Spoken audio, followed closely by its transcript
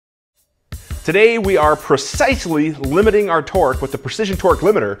Today we are precisely limiting our torque with the precision torque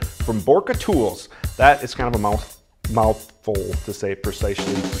limiter from Borka Tools. That is kind of a mouthful to say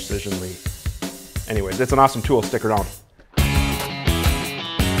precisely, precisionally. Anyways, it's an awesome tool. Stick around.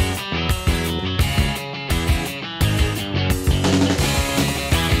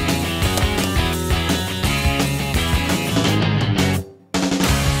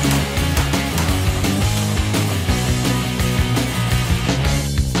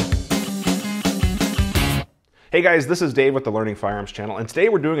 Hey guys, this is Dave with the Learning Firearms channel, and today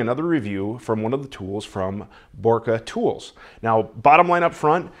we're doing another review from one of the tools from Borka Tools. Now, bottom line up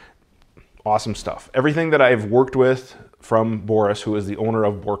front, awesome stuff. Everything that I've worked with from Boris, who is the owner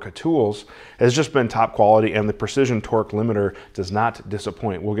of Borka Tools, has just been top quality, and the precision torque limiter does not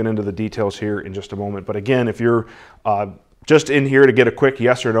disappoint. We'll get into the details here in just a moment, but again, if you're just in here to get a quick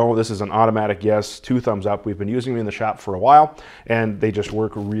yes or no, this is an automatic yes, 2 thumbs up. We've been using them in the shop for a while, and they just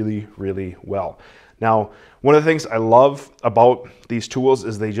work really, really well. Now, one of the things I love about these tools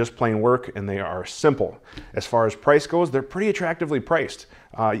is they just plain work and they are simple. As far as price goes, they're pretty attractively priced,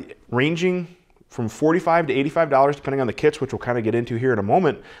 ranging from $45 to $85 depending on the kits, which we'll kind of get into here in a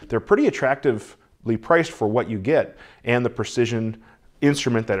moment. They're pretty attractively priced for what you get and the precision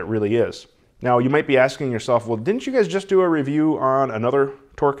instrument that it really is. Now, you might be asking yourself, well, didn't you guys just do a review on another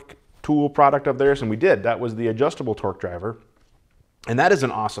torque tool product of theirs? And we did. That was the adjustable torque driver. And that is an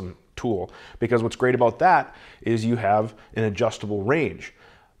awesome tool because what's great about that is you have an adjustable range.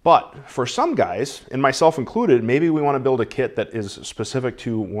 But for some guys, and myself included, maybe we want to build a kit that is specific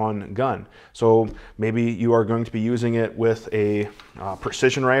to one gun. So maybe you are going to be using it with a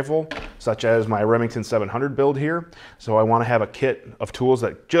precision rifle, such as my Remington 700 build here. So I want to have a kit of tools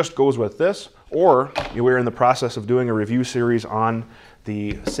that just goes with this, or we're in the process of doing a review series on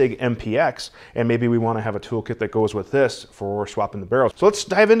the SIG MPX, and maybe we want to have a toolkit that goes with this for swapping the barrels. So let's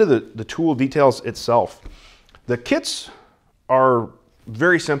dive into the tool details itself. The kits are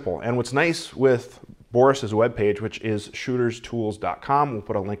very simple, and what's nice with Boris's webpage, which is shooterstools.com, we'll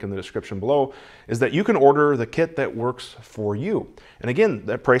put a link in the description below, is that you can order the kit that works for you. And again,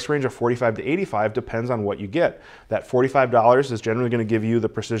 that price range of $45 to $85 depends on what you get. That $45 is generally going to give you the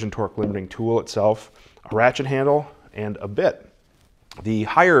precision torque limiting tool itself, a ratchet handle, and a bit. The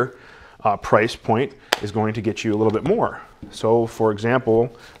higher price point is going to get you a little bit more. So for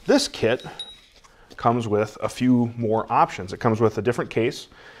example, this kit comes with a few more options. It comes with a different case,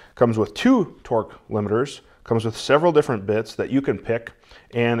 comes with 2 torque limiters, comes with several different bits that you can pick,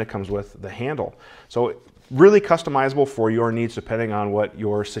 and it comes with the handle. So really customizable for your needs depending on what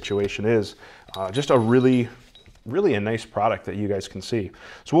your situation is. Just a really a nice product that you guys can see.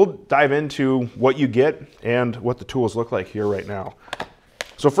 So we'll dive into what you get and what the tools look like here right now.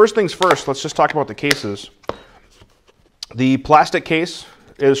 So first things first, let's just talk about the cases. The plastic case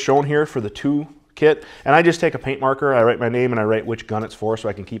is shown here for the 2 kit, and I just take a paint marker, I write my name, and I write which gun it's for so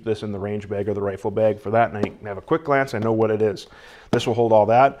I can keep this in the range bag or the rifle bag for that, and I have a quick glance, I know what it is. This will hold all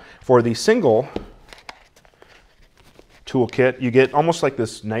that. For the single tool kit, you get almost like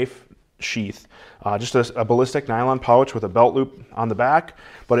this knife sheath. Just a ballistic nylon pouch with a belt loop on the back,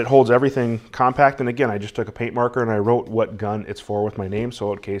 but it holds everything compact. And again, I just took a paint marker and I wrote what gun it's for with my name,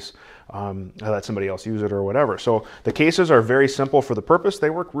 so in case I let somebody else use it or whatever. So the cases are very simple for the purpose. They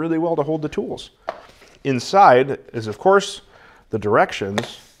work really well to hold the tools. Inside is, of course, the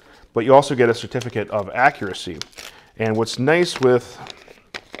directions, but you also get a certificate of accuracy. And what's nice with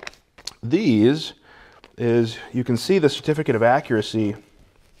these is you can see the certificate of accuracy.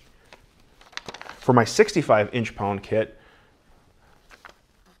 For my 65 inch-pound kit,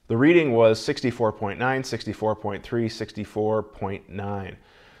 the reading was 64.9, 64.3, 64.9.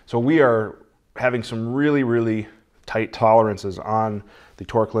 So we are having some really tight tolerances on the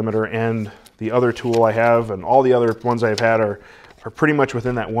torque limiter, and the other tool I have and all the other ones I've had are pretty much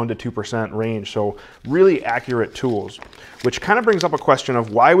within that 1% to 2% range. So really accurate tools, which kind of brings up a question of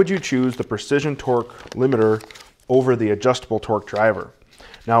why would you choose the precision torque limiter over the adjustable torque driver?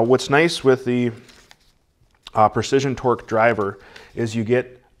 Now, what's nice with the precision torque driver is you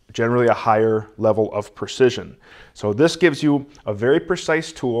get generally a higher level of precision. So this gives you a very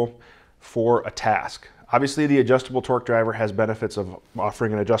precise tool for a task. Obviously, the adjustable torque driver has benefits of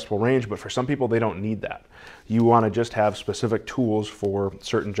offering an adjustable range, but for some people, they don't need that. You want to just have specific tools for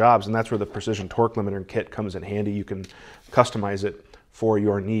certain jobs, and that's where the precision torque limiter kit comes in handy. You can customize it for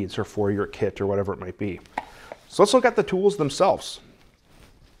your needs or for your kit or whatever it might be. So let's look at the tools themselves.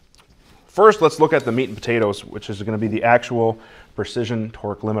 First, let's look at the meat and potatoes, which is going to be the actual precision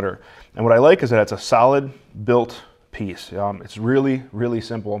torque limiter. And what I like is that it's a solid built piece. It's really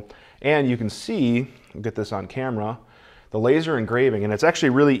simple. And you can see, we'll get this on camera, the laser engraving, and it's actually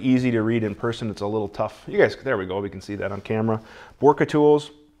really easy to read in person. It's a little tough. You guys, there we go. We can see that on camera. Borka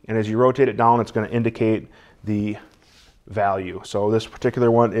Tools, and as you rotate it down, it's going to indicate the value. So this particular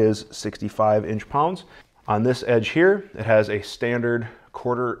one is 65 inch-pounds. On this edge here, it has a standard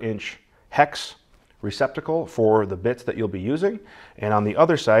 1/4 inch hex receptacle for the bits that you'll be using. And on the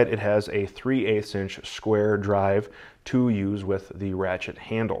other side, it has a 3/8 inch square drive to use with the ratchet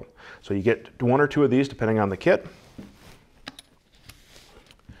handle. So you get 1 or 2 of these depending on the kit.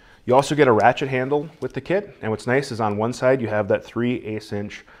 You also get a ratchet handle with the kit, and what's nice is on one side you have that 3/8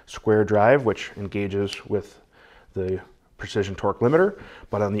 inch square drive which engages with the precision torque limiter,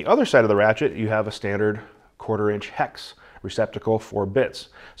 but on the other side of the ratchet you have a standard 1/4 inch hex receptacle for bits.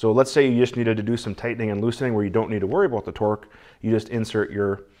 So let's say you just needed to do some tightening and loosening where you don't need to worry about the torque. You just insert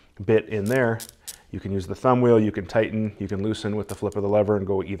your bit in there. You can use the thumb wheel, you can tighten, you can loosen with the flip of the lever and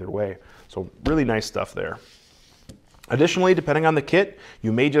go either way. So really nice stuff there. Additionally, depending on the kit,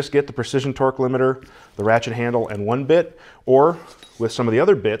 you may just get the precision torque limiter, the ratchet handle, and 1 bit, or with some of the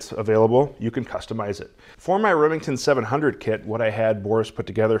other bits available, you can customize it. For my Remington 700 kit, what I had Boris put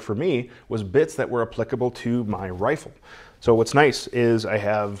together for me was bits that were applicable to my rifle. So what's nice is I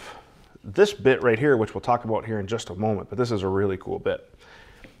have this bit right here, which we'll talk about here in just a moment, but this is a really cool bit.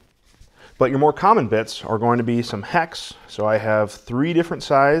 But your more common bits are going to be some hex. So I have 3 different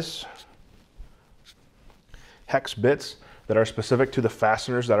size hex bits that are specific to the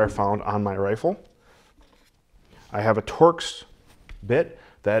fasteners that are found on my rifle. I have a Torx bit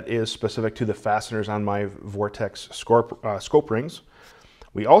that is specific to the fasteners on my Vortex scope rings.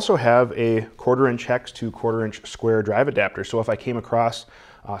 We also have a 1/4 inch hex to 1/4 inch square drive adapter. So if I came across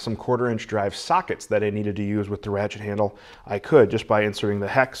some 1/4 inch drive sockets that I needed to use with the ratchet handle, I could just by inserting the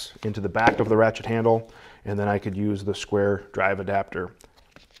hex into the back of the ratchet handle, and then I could use the square drive adapter.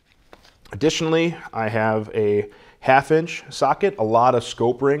 Additionally, I have a 1/2 inch socket. A lot of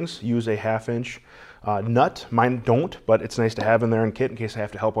scope rings use a 1/2 inch nut. Mine don't, but it's nice to have in there in kit in case I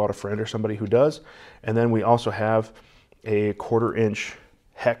have to help out a friend or somebody who does. And then we also have a 1/4 inch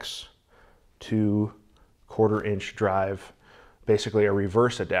hex to 1/4 inch drive, basically a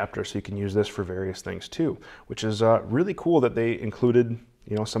reverse adapter, so you can use this for various things too, which is really cool that they included,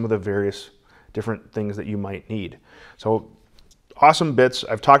 you know, some of the various different things that you might need. So awesome bits.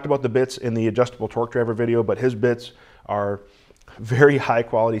 I've talked about the bits in the adjustable torque driver video, but his bits are very high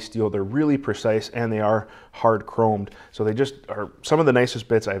quality steel. They're really precise and they are hard chromed. So they just are some of the nicest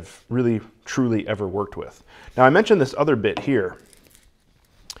bits I've really truly ever worked with. Now I mentioned this other bit here.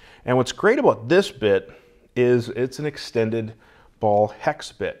 And what's great about this bit is it's an extended ball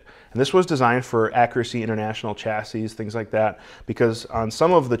hex bit. And this was designed for Accuracy International chassis, things like that, because on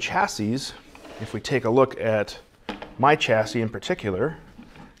some of the chassis, if we take a look at my chassis in particular,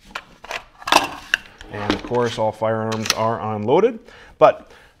 and of course all firearms are unloaded,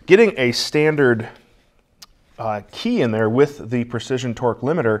 but getting a standard key in there with the precision torque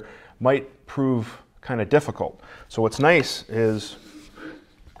limiter might prove kind of difficult. So what's nice is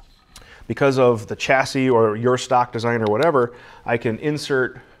because of the chassis or your stock design or whatever, I can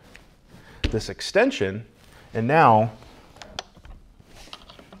insert this extension, and now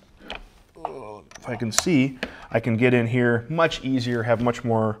if I can see, I can get in here much easier, have much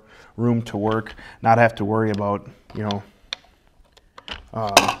more room to work, not have to worry about, you know,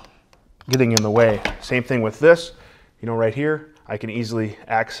 getting in the way. Same thing with this, you know, right here, I can easily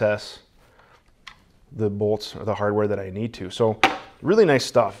access the bolts or the hardware that I need to. So really nice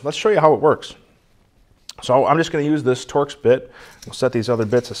stuff. Let's show you how it works. So I'm just going to use this Torx bit. We'll set these other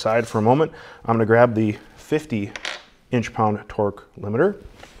bits aside for a moment. I'm going to grab the 50 inch-pound torque limiter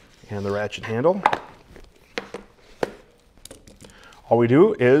and the ratchet handle. All we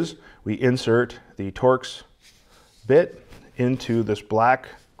do is we insert the Torx bit into this black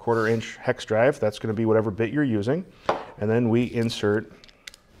 1/4 inch hex drive. That's going to be whatever bit you're using. And then we insert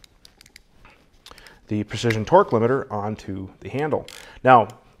the precision torque limiter onto the handle. Now,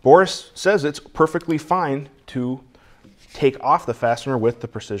 Boris says it's perfectly fine to take off the fastener with the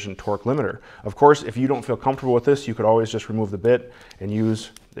precision torque limiter. Of course, if you don't feel comfortable with this, you could always just remove the bit and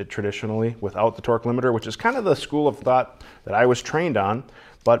use it traditionally without the torque limiter, which is kind of the school of thought that I was trained on,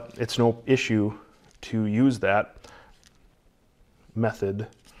 but it's no issue to use that method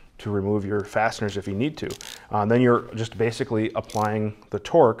to remove your fasteners if you need to. Then you're just basically applying the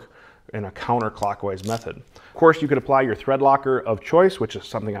torque in a counterclockwise method. Of course, you could apply your thread locker of choice, which is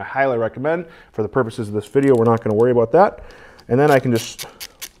something I highly recommend. For the purposes of this video, we're not going to worry about that. And then I can just,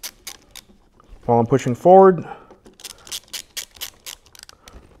 while I'm pushing forward,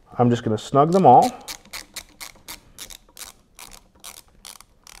 I'm just going to snug them all.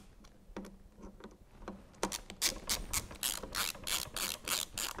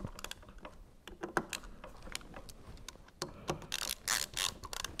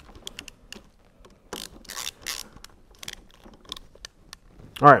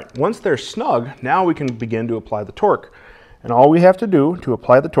 All right, once they're snug, now we can begin to apply the torque. And all we have to do to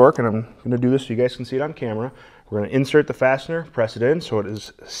apply the torque, and I'm going to do this so you guys can see it on camera, we're going to insert the fastener, press it in so it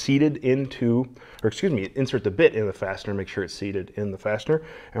is seated into, or excuse me, insert the bit in the fastener, make sure it's seated in the fastener,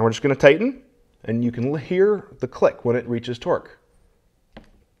 and we're just going to tighten, and you can hear the click when it reaches torque.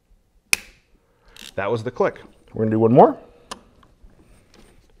 That was the click. We're going to do one more.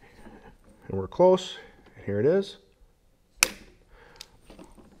 And we're close. Here it is.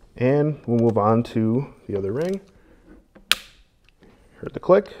 And we'll move on to the other ring. Heard the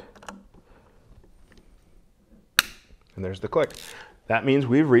click. And there's the click. That means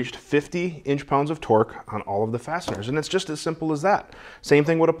we've reached 50 inch-pounds of torque on all of the fasteners, and it's just as simple as that. Same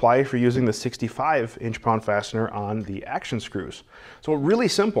thing would apply if you're using the 65 inch-pound fastener on the action screws. So really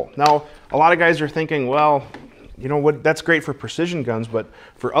simple. Now, a lot of guys are thinking, well, you know what, that's great for precision guns, but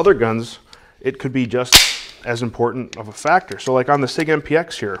for other guns, it could be just as important of a factor. So like on the SIG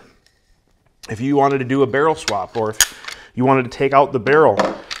MPX here, if you wanted to do a barrel swap, or if you wanted to take out the barrel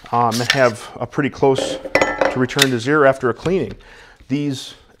and have a pretty close to return to zero after a cleaning,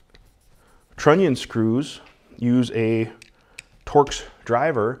 these trunnion screws use a Torx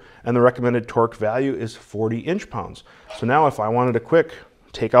driver, and the recommended torque value is 40 inch-pounds. So now if I wanted to quick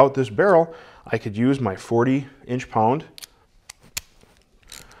take out this barrel, I could use my 40 inch-pound,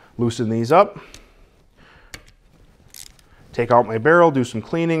 loosen these up, take out my barrel, do some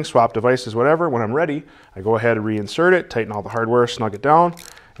cleaning, swap devices, whatever. When I'm ready, I go ahead and reinsert it, tighten all the hardware, snug it down,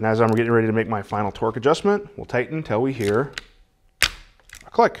 and as I'm getting ready to make my final torque adjustment, we'll tighten until we hear a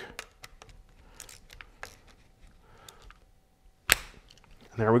click.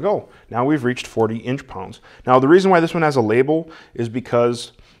 And there we go. Now we've reached 40 inch-pounds. Now the reason why this one has a label is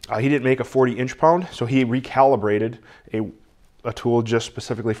because he didn't make a 40 inch-pound, so he recalibrated a tool just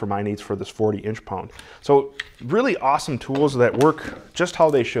specifically for my needs for this 40 inch-pound. So really awesome tools that work just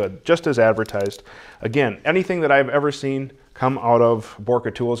how they should, just as advertised. Again, anything that I've ever seen come out of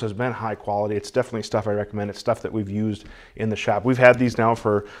Borka Tools has been high quality. It's definitely stuff I recommend. It's stuff that we've used in the shop. We've had these now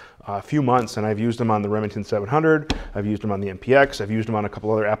for a few months, and I've used them on the Remington 700. I've used them on the MPX. I've used them on a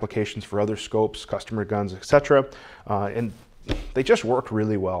couple other applications for other scopes, customer guns, etc. And they just work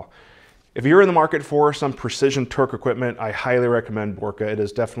really well. If you're in the market for some precision torque equipment, I highly recommend Borka. It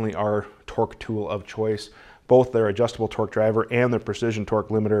is definitely our torque tool of choice. Both their adjustable torque driver and their precision torque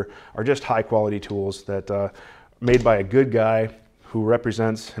limiter are just high quality tools that made by a good guy who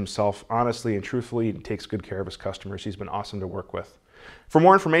represents himself honestly and truthfully and takes good care of his customers. He's been awesome to work with. For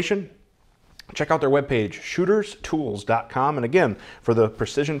more information, check out their webpage, shooterstools.com. And again, for the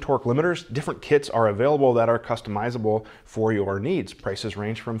precision torque limiters, different kits are available that are customizable for your needs. Prices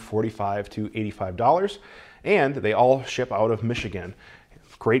range from $45 to $85, and they all ship out of Michigan.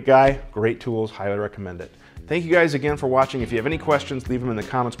 Great guy, great tools, highly recommend it. Thank you guys again for watching. If you have any questions, leave them in the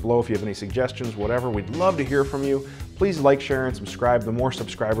comments below. If you have any suggestions, whatever, we'd love to hear from you. Please like, share, and subscribe. The more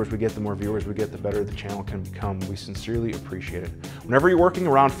subscribers we get, the more viewers we get, the better the channel can become. We sincerely appreciate it. Whenever you're working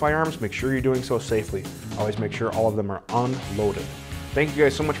around firearms, make sure you're doing so safely. Always make sure all of them are unloaded. Thank you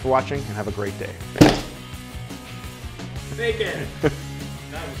guys so much for watching, and have a great day. Bacon!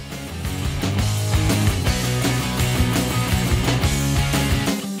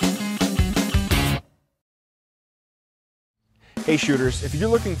 Hey shooters, if you're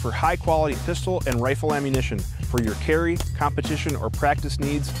looking for high quality pistol and rifle ammunition for your carry, competition, or practice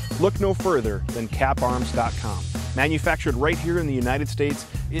needs, look no further than caparms.com. Manufactured right here in the United States,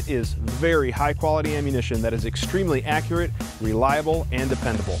 it is very high quality ammunition that is extremely accurate, reliable, and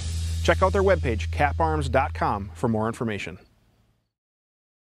dependable. Check out their webpage, caparms.com, for more information.